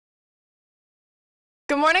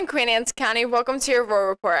Good morning, Queen Anne's County. Welcome to your Rural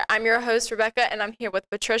Report. I'm your host, Rebecca, and I'm here with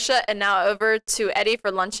Patricia, and now over to Eddie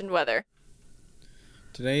for lunch and weather.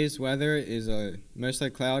 Today's weather is mostly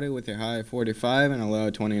cloudy with a high of 45 and a low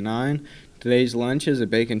of 29. Today's lunch is a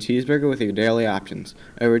bacon cheeseburger with your daily options.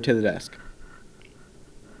 Over to the desk.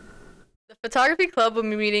 The Photography Club will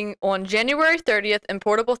be meeting on January 30th in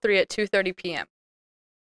Portable 3 at 2:30 p.m.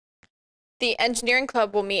 The Engineering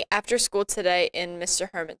Club will meet after school today in Mr.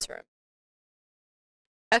 Herman's room.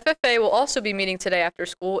 FFA will also be meeting today after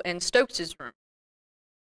school in Stokes' room.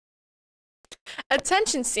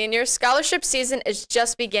 Attention seniors, scholarship season is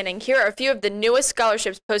just beginning. Here are a few of the newest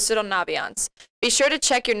scholarships posted on Naviance. Be sure to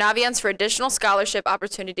check your Naviance for additional scholarship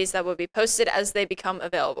opportunities that will be posted as they become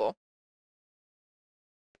available.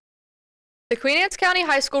 The Queen Anne's County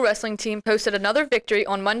High School wrestling team posted another victory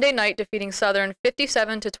on Monday night, defeating Southern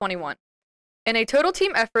 57-21. In a total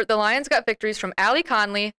team effort, the Lions got victories from Allie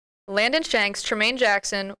Conley, Landon Shanks, Tremaine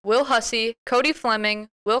Jackson, Will Hussey, Cody Fleming,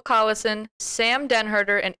 Will Collison, Sam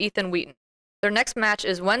Denherter, and Ethan Wheaton. Their next match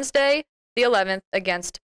is Wednesday, the 11th,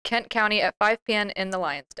 against Kent County at 5 p.m. in the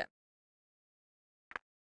Lions Den.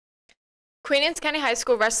 Queen Anne's County High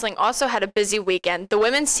School wrestling also had a busy weekend. The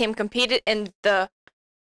women's team competed in the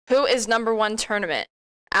Who is Number One tournament.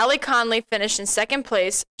 Allie Conley finished in second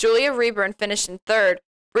place, Julia Reburn finished in third,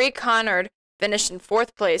 Bree Connard finished in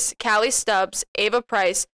fourth place, Callie Stubbs, Ava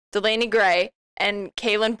Price, Delaney Gray, and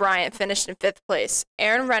Kaylin Bryant finished in fifth place.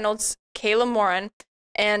 Erin Reynolds, Kayla Moran,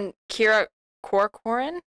 and Kira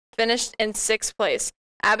Corcoran finished in sixth place.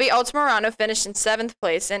 Abby Altamirano finished in seventh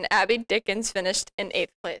place, and Abby Dickens finished in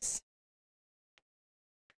eighth place.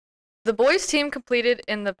 The boys' team competed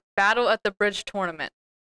in the Battle at the Bridge tournament.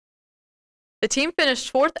 The team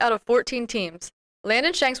finished 4th out of 14 teams.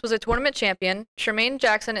 Landon Shanks was a tournament champion. Tremaine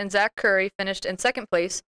Jackson and Zach Curry finished in second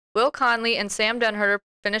place. Will Conley and Sam Denherter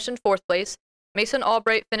finished in fourth place. Mason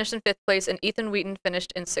Albright finished in fifth place, and Ethan Wheaton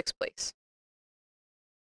finished in sixth place.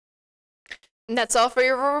 And that's all for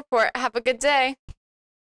your report. Have a good day.